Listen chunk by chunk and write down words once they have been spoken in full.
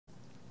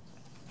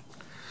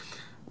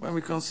when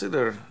we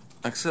consider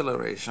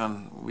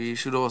acceleration, we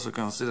should also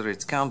consider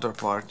its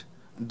counterpart,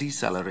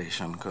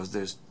 deceleration, because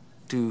there's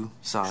two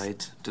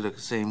sides to the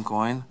same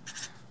coin.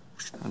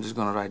 I'm just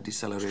going to write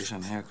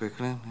deceleration here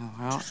quickly.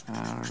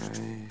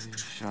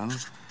 Acceleration,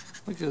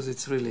 because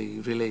it's really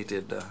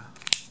related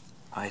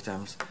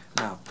items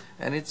now,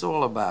 and it's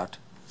all about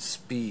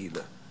speed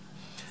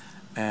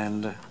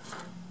and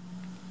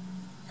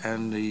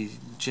the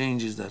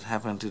changes that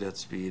happen to that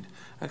speed.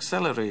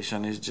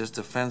 Acceleration is just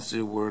a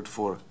fancy word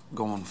for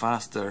going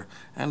faster,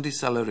 and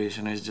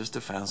deceleration is just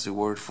a fancy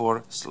word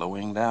for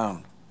slowing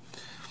down.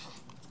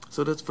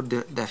 So that's for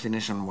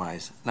definition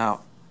wise.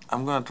 Now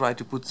I'm going to try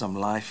to put some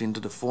life into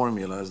the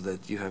formulas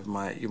that you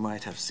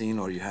might have seen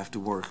or you have to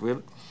work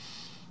with.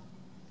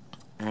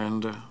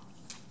 And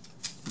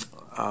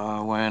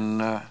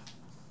alright,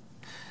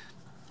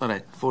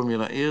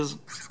 formula is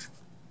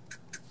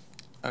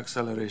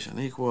acceleration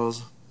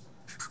equals,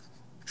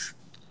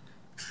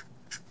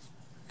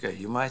 okay,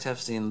 you might have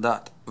seen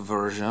that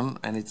version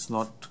and it's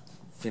not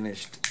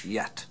finished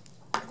yet.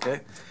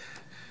 Okay,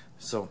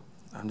 so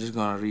I'm just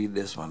going to read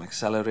this one.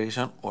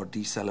 Acceleration or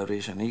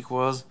deceleration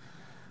equals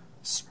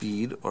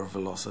speed or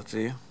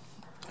velocity,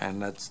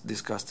 and that's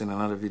discussed in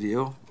another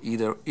video.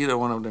 Either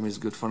one of them is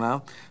good for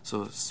now.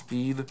 So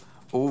speed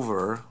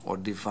over or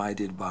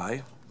divided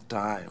by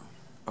time.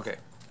 Okay,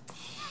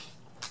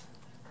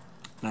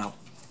 now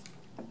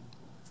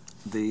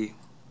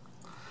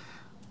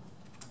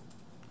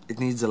it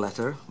needs a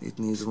letter. It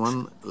needs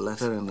one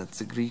letter, and it's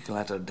a Greek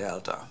letter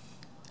delta,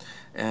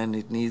 and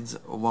it needs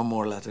one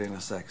more letter in a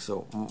sec.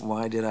 So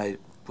why did I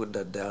put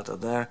that delta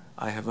there?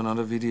 I have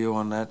another video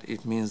on that.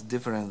 It means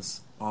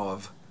difference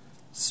of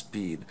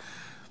speed.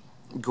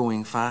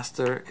 Going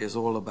faster is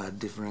all about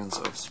difference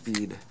of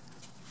speed.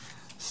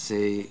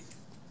 Say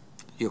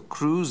you're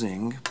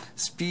cruising,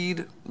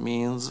 speed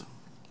means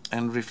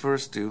and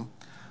refers to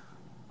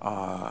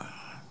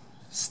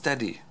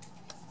steady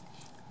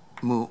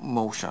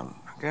motion.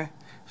 Okay,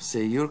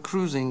 say you're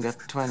cruising at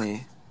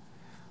 20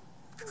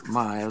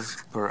 miles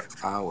per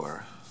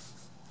hour,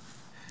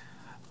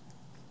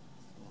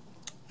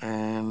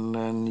 and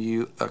then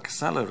you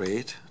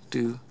accelerate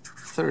to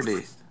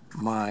 30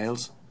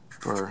 miles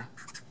per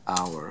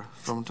hour.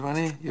 From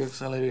 20 you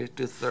accelerate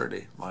to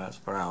 30 miles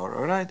per hour.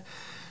 Alright,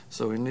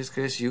 so in this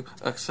case you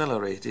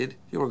accelerated,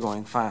 you were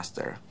going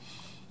faster.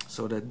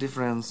 So the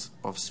difference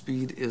of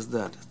speed is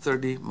that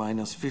 30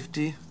 minus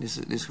 50.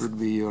 This would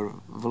be your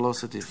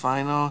velocity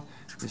final,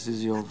 this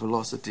is your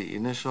velocity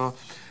initial,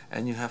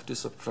 and you have to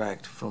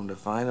subtract from the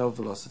final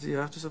velocity, you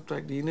have to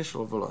subtract the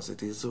initial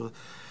velocity. So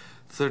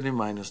 30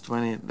 minus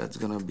 20, that's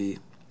gonna be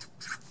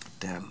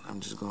 10. I'm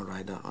just gonna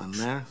write that one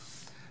there.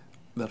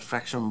 That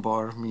fraction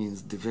bar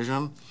means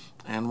division,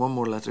 and one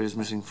more letter is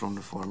missing from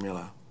the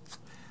formula.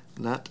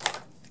 That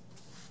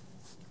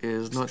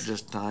is not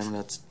just time,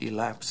 that's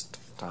elapsed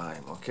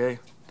time. Okay,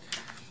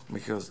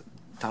 because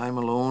time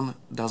alone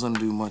doesn't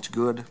do much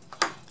good.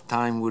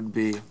 Time would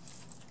be,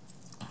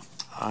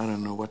 I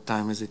don't know, what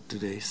time is it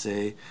today?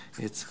 Say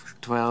it's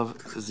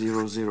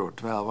 12:00,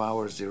 12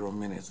 hours 0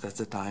 minutes. That's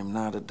the time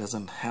now. That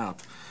doesn't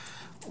help.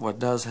 What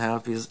does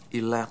help is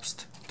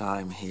elapsed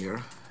time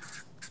here,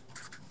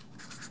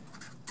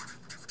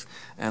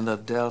 and the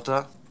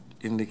delta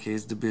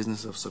indicates the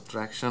business of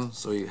subtraction.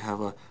 So you have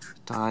a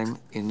time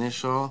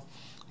initial,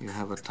 you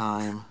have a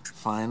time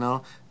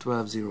final,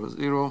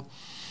 12:00,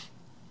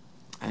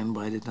 and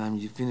by the time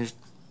you finish,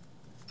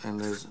 and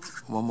there's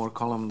one more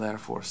column there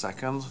for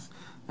seconds,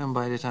 and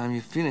by the time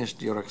you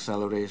finished your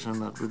acceleration,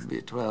 that would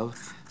be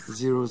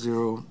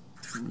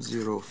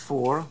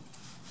 12:0004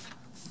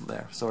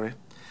 there, sorry.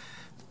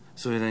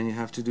 So then you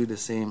have to do the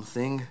same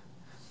thing.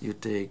 You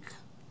take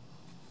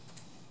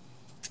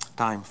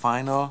time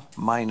final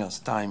minus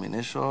time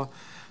initial,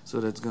 so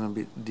that's going to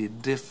be the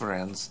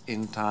difference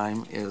in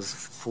time is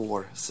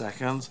 4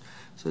 seconds.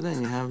 So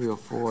then you have your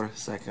 4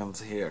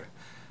 seconds here.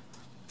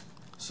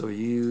 So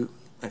you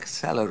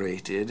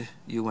accelerated,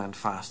 you went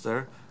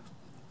faster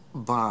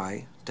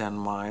by 10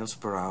 miles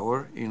per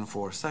hour in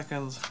 4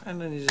 seconds, and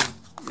then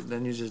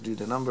you just do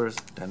the numbers,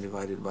 10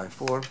 divided by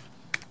 4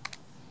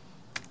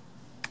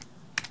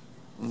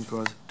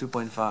 equals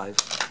 2.5.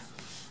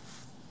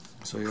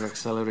 So your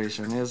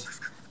acceleration is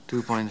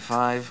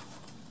 2.5.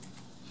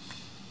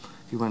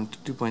 You went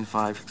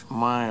 2.5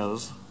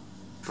 miles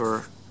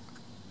per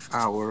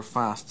hour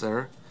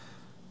faster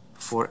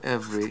for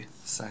every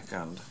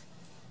second.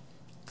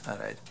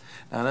 Alright,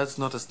 now that's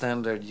not a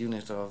standard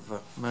unit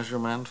of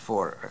measurement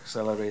for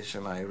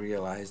acceleration, I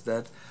realize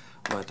that,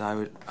 but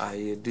I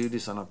do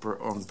this on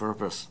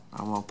purpose.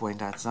 I want to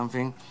point out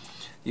something.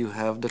 You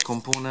have the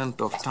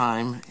component of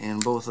time in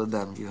both of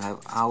them. You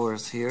have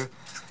hours here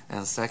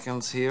and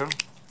seconds here,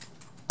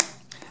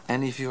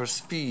 and if your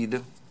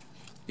speed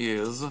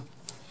is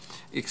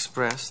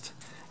expressed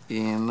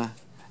in,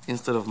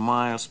 instead of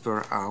miles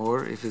per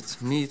hour, if it's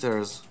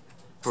meters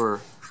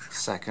per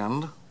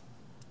second,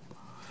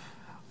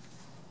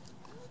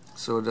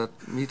 so that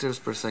meters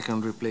per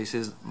second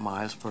replaces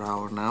miles per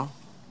hour now,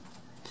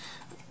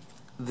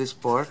 this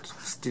part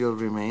still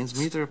remains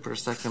meter per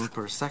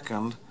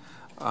second.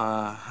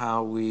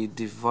 How we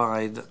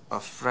divide a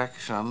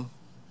fraction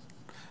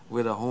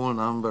with a whole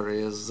number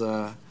is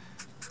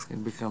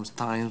it becomes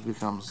times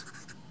becomes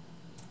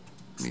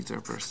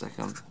meter per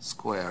second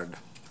squared.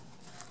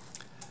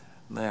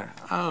 There,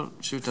 I'll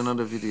shoot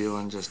another video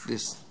on just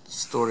this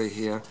story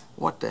here.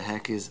 What the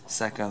heck is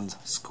seconds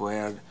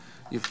squared?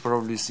 You've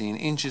probably seen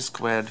inches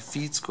squared,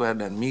 feet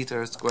squared, and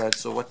meters squared,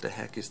 so what the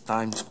heck is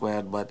time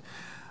squared? But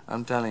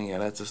I'm telling you,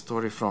 that's a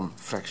story from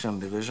fraction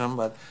division.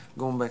 But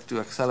going back to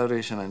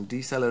acceleration and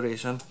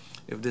deceleration,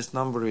 if this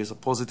number is a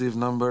positive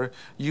number,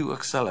 you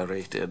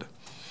accelerated.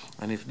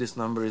 And if this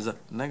number is a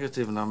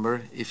negative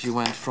number, if you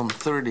went from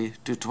 30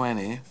 to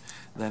 20,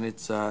 then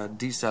it's a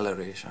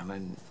deceleration.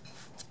 And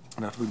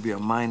that would be a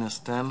minus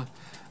 10,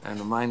 and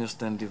a minus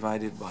 10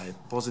 divided by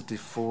positive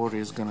 4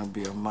 is going to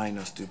be a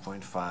minus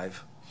 2.5.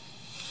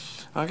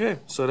 Okay,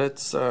 so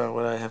that's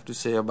what I have to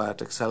say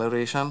about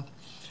acceleration.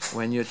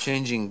 When you're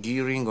changing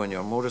gearing on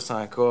your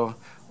motorcycle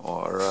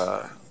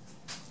or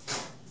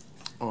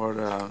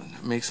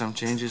make some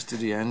changes to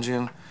the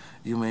engine,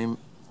 you may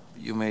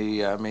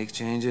make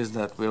changes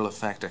that will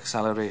affect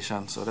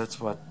acceleration. So that's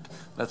what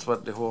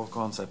the whole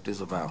concept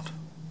is about.